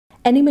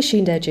Any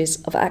machined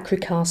edges of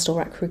Acrycast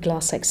or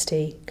Acryglas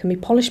XT can be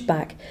polished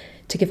back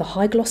to give a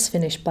high gloss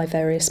finish by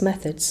various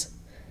methods.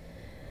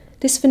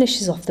 This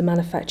finishes off the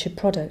manufactured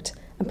product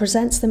and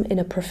presents them in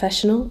a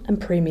professional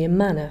and premium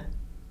manner.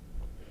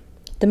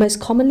 The most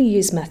commonly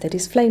used method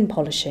is flame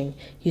polishing,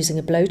 using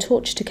a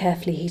blowtorch to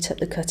carefully heat up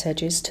the cut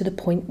edges to the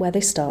point where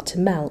they start to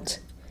melt.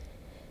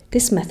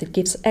 This method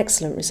gives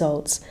excellent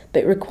results,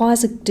 but it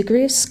requires a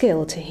degree of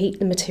skill to heat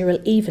the material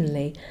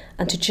evenly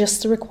and to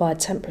just the required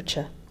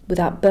temperature,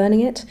 without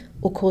burning it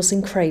or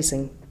causing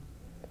crazing.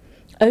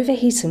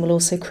 Overheating will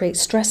also create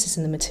stresses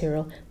in the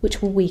material,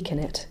 which will weaken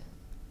it.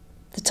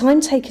 The time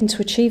taken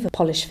to achieve a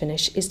polished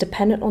finish is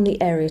dependent on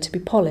the area to be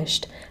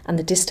polished and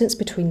the distance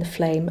between the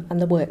flame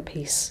and the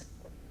workpiece.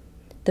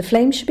 The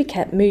flame should be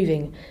kept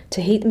moving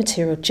to heat the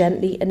material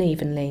gently and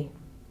evenly.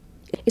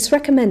 It's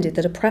recommended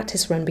that a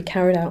practice run be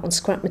carried out on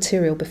scrap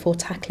material before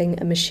tackling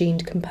a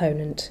machined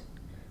component.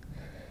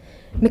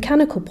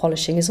 Mechanical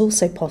polishing is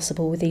also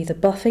possible with either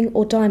buffing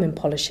or diamond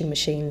polishing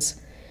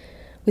machines.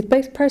 With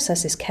both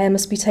processes, care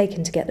must be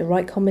taken to get the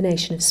right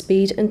combination of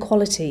speed and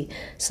quality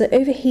so that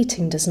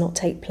overheating does not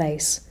take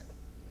place.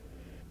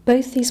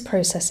 Both these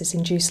processes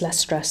induce less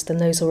stress than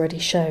those already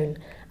shown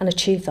and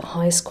achieve the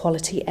highest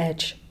quality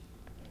edge.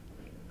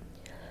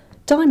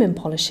 Diamond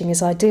polishing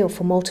is ideal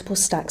for multiple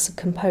stacks of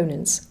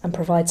components and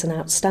provides an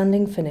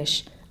outstanding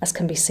finish, as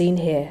can be seen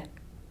here.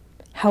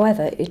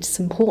 However, it's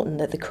important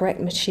that the correct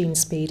machine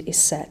speed is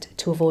set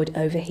to avoid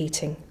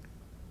overheating.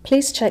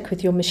 Please check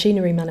with your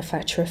machinery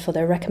manufacturer for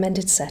their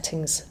recommended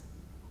settings.